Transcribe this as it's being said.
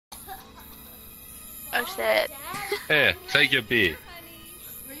Oh shit. Here, take your beer.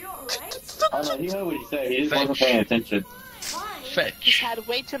 Oh no, he heard what he said. He just wasn't paying attention. He's Fetch. had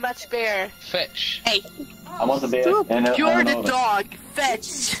way too much beer. Fetch. Hey, I want the beer. And you're the dog.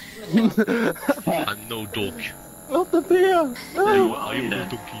 Fetch. I'm no dog. Not the beer! No! I'm no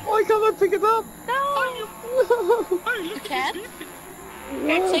donkey. Why can't I pick it up? No. You can?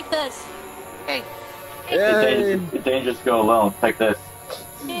 Here, take this. Hey. It's dangerous to go alone. Take this.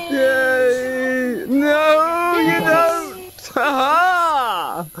 Yay! No, you don't!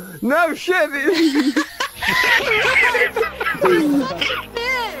 Haha! No shit!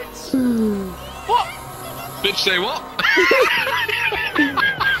 Bitch. What? Bitch say what?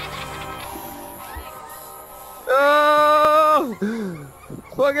 Oh!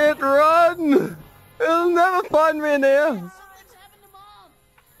 Fuck it, run! It'll never find me in here!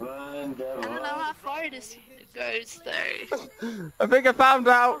 Run, I don't know how far this goes though. I think I found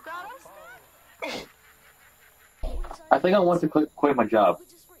out! I think I want to quit my job.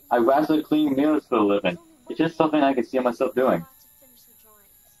 I rather clean meals for a living. It's just something I can see myself doing.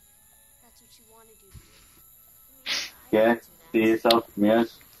 Yeah, see yourself,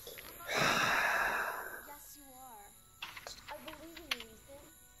 mirrors.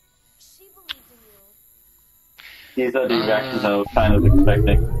 These are the reactions I was kind of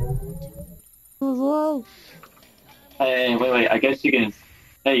expecting. Hey, wait, I guess you can...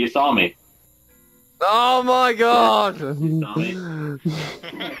 Hey, you saw me. Oh my god! You saw me?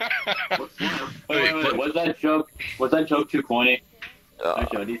 wait, was that joke too corny?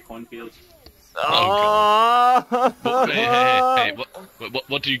 Actually, are these cornfields? Oh! Hey,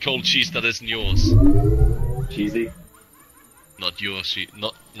 what do you call cheese that isn't yours? Cheesy? Not your cheese,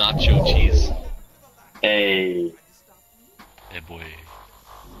 not nacho cheese. Hey. Hey boy.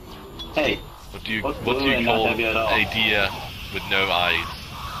 Hey. What do you call a deer with no eyes?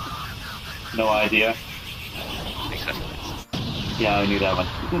 No idea. Exactly. Yeah, I knew that one.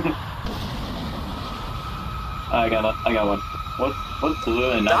 I got one. What's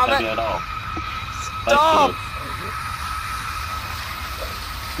blue and not heavy at all? Stop!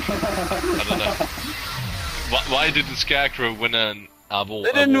 I don't know. Why did the Scarecrow win an award?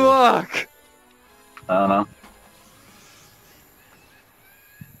 It didn't work! I don't know.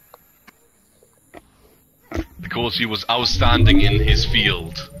 Because he was outstanding in his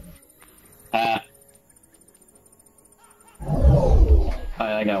field. I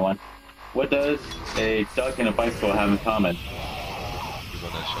got one. What does a duck and a bicycle have in common? You're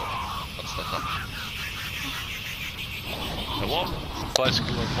gonna shot. What's that up? A what?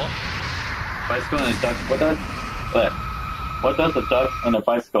 Bicycle and what? Bicycle and a duck. What does a duck and a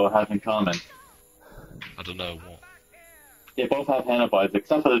bicycle have in common? I don't know what. They both have handlebars,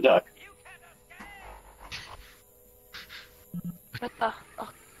 except for the duck. What the?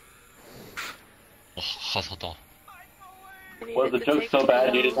 Oh, Was the joke so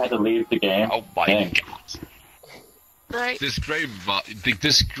bad you just had to leave the game? oh my Dang. god. Right. This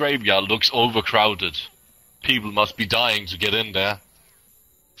graveyard looks overcrowded. People must be dying to get in there.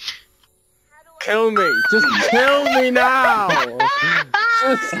 Kill me! Just kill me now!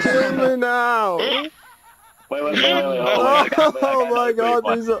 Just kill me now! Wait, oh my god,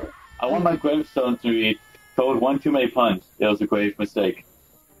 these are... I want my gravestone to be told one too many puns. It was a grave mistake.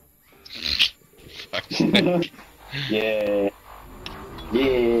 Yeah.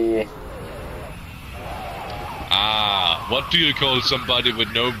 Yeah. Ah, what do you call somebody with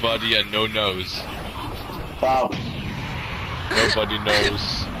no body and no nose? Wow. Nobody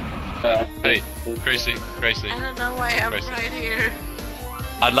knows. Hey, Crazy. I don't know why I'm Crazy. right here.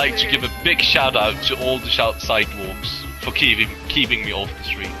 I'd like to give a big shout out to all the sidewalks for keeping me off the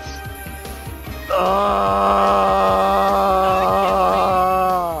streets.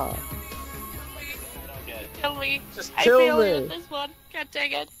 Kill me. Just I kill failed me. with this one. Can't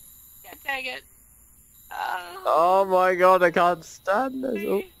take it. Can't take it. Oh my god, I can't stand this.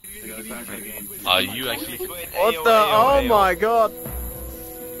 Oh. Are you actually? What the? Oh my god.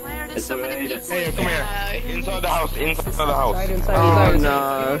 Why are there so many people Hey, come here. Inside the house, inside the house. Oh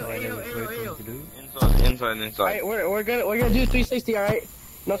no. Inside. Alright, we're gonna do 360, alright?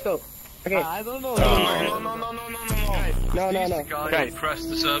 No scope. Okay. I don't know. No. Okay, crash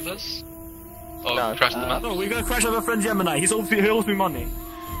the servers. Oh, No. crash the map. No, we're gonna crash our friend Gemini. He owes me money.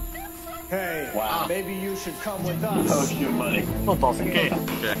 Hey, Wow. maybe you should come with Oh, us. your money. Not us, okay? Okay.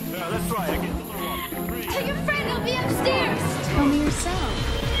 Yeah, let's try again. Tell your friend I'll be upstairs. Tell me yourself.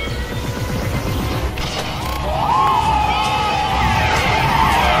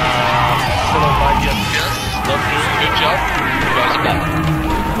 Still on my FPS. Not doing a good job. You guys back.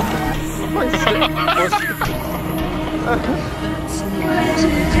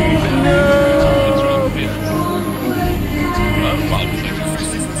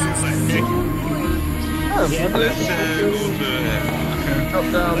 Let's go to Drop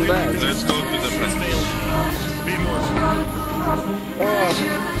down bed. let's go to the front. Be more.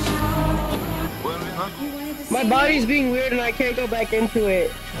 My body's being weird and I can't go back into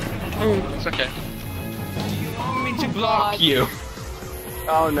it. It's okay. I'm going to block you.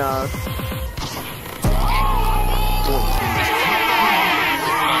 Oh no.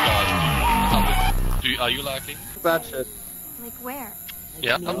 Are you liking? Bad shit. Like where?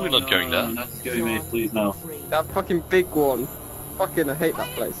 Yeah, we're not going there. Not scary, mate. Please no. That fucking big one. Fucking, I hate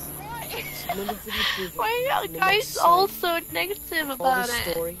that place. Why are you guys all so negative about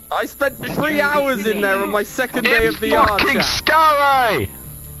it? I spent 3 hours in there on my second day of VRChat. scary!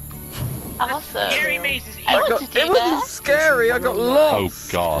 Awesome. Maze is It wasn't scary, I got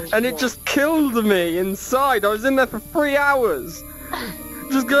lost. Oh god. And it just killed me inside. I was in there for 3 hours.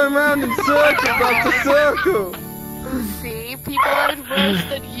 Just going around in circles after circle. See, people are worse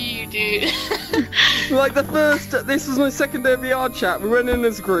than you do. Like this was my second day of VRChat. We went in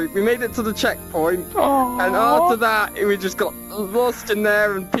as a group, we made it to the checkpoint, and after that, we just got lost in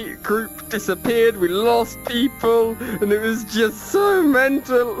there and group disappeared, we lost people, and it was just so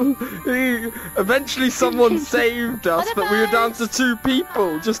mental. Eventually someone saved us, but we were down to 2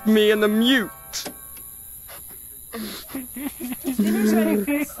 people, just me and a mute. And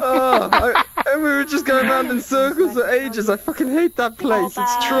we were just going around in circles for ages. I fucking hate that place.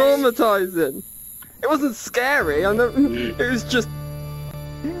 It's traumatizing. It wasn't scary. I know. It was just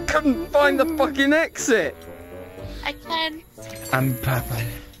couldn't find the fucking exit. I can't. I'm Papa.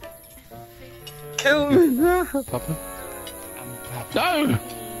 Kill me now. Papa? No!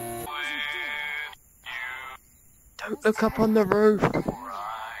 Don't look up on the roof. Up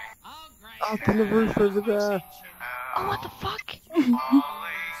on the roof over there. Oh, what the fuck?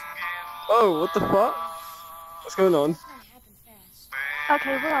 Oh, what the fuck? What's going on?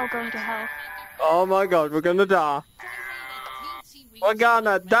 Okay, we're all going to hell. Oh my god, we're gonna die. We're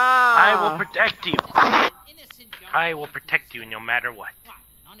gonna die. I will protect you. I will protect you no matter what.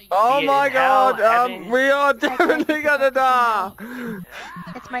 Oh Be it my in hell, god, heaven. we are definitely gonna die.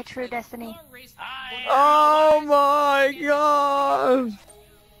 It's my true destiny. Oh my god.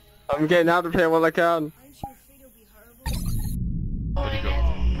 I'm getting out of here while I can. Where'd you go?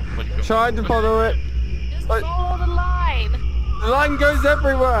 Where'd you go? Trying to follow it. Just Wait. follow the line. The line goes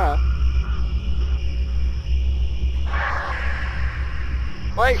everywhere.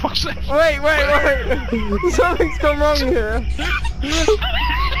 Wait, wait. Something's gone wrong here.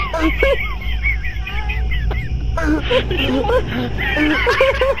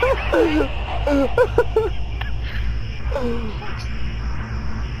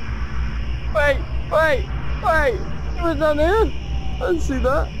 Wait. We're down here. I didn't see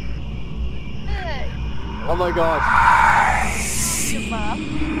that. Oh my god.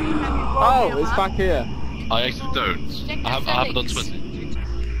 Oh, it's back here. I actually don't. I haven't done 20.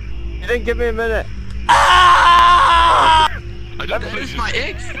 You didn't give me a minute. I don't know. This my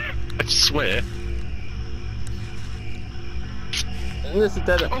ex. I swear. This is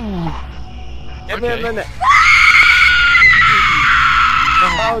dead. Give me a minute.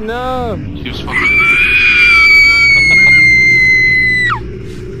 Oh no. He was fucking.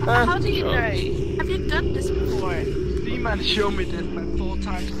 How do you know? Have you done this before? Seaman showed me this like 4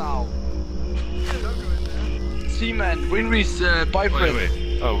 times now. Seaman, Winry's boyfriend. Wait.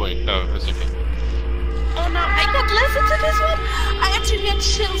 Oh wait, no, it's okay. Oh no, I can't listen to this one. I actually get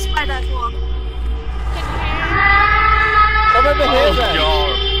chills by that one. Can you hear? Come over here then.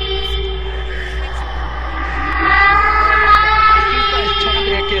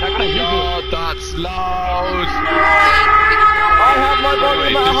 God, that's loud. I have my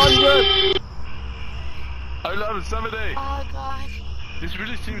volume at 100. I love it, 70. Oh god. This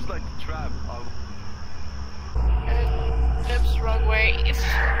really seems like a trap. Oops, wrong way.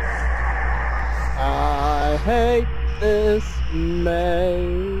 I hate this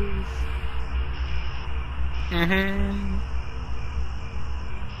maze.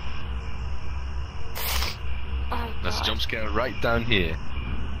 That's a jump scare right down here.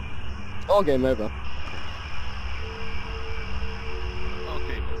 All game over.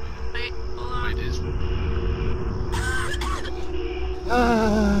 Okay, Wait, hold on. wait, it is.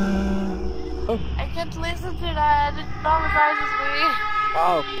 I can't listen to that. It traumatizes me.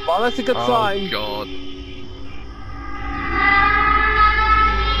 Oh, well that's a good sign. Oh god.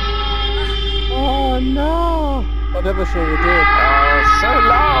 Oh no! Whatever shall we do? Oh, so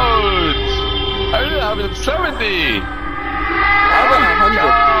loud! I only have it at 70! I have it at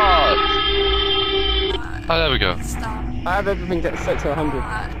 100. Oh, there we go. Stop. I have everything set to 100.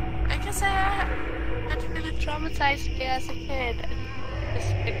 I can say it really traumatized me as a kid. It's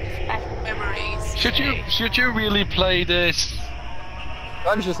bad memories. Should you really play this?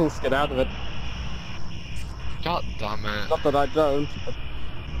 I just want to get out of it. God damn it. Not that I don't. But...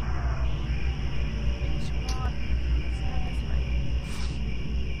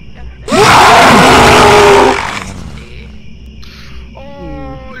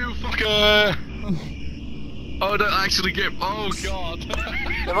 Oh, you fucker! Oh, don't actually get. Oh god.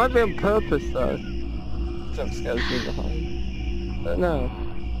 It might be on purpose though. Jump scares me behind. But no.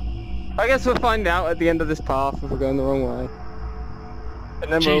 I guess we'll find out at the end of this path if we're going the wrong way.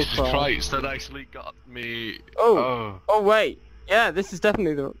 And then Jesus we'll Christ, that actually got me. Oh wait. Yeah, this is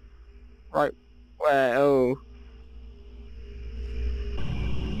definitely the right way. Oh.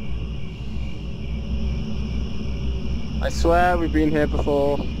 I swear we've been here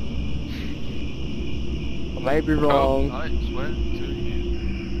before. I may be wrong. I swear to you.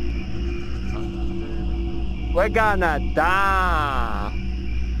 We're gonna die.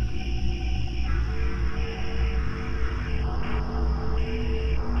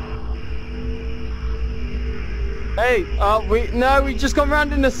 Hey, we just gone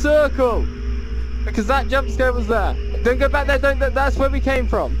round in a circle. Because that jump scare was there. Don't go back there, that's where we came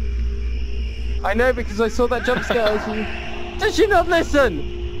from. I know because I saw that jump scare. Did you not listen?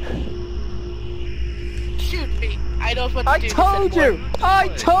 Shoot me. I don't want to do this I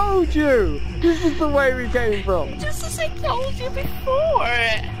told you! This is the way we came from. Just as I told you before.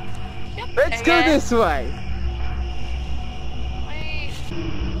 Let's go this way. Wait.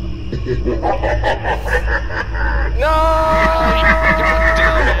 No!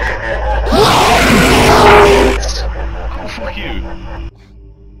 Oh, fuck you.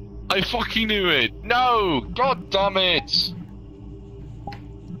 I fucking knew it. No! God damn it! It's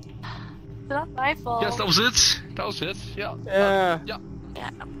not my fault. Yes, that was it. That was it. Yeah. Yeah. Yeah. Yeah,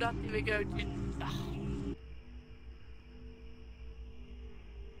 I'm not even going to...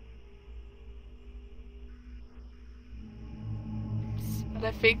 But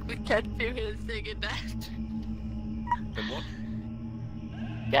I think we can't do anything in that. And what?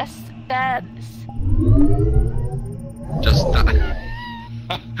 Just dance. Just that.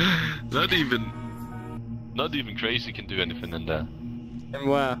 Not even crazy can do anything in there. And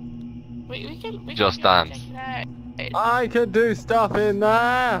where? We Just can dance. check that. I can do stuff in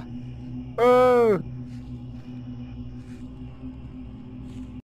there. Oh.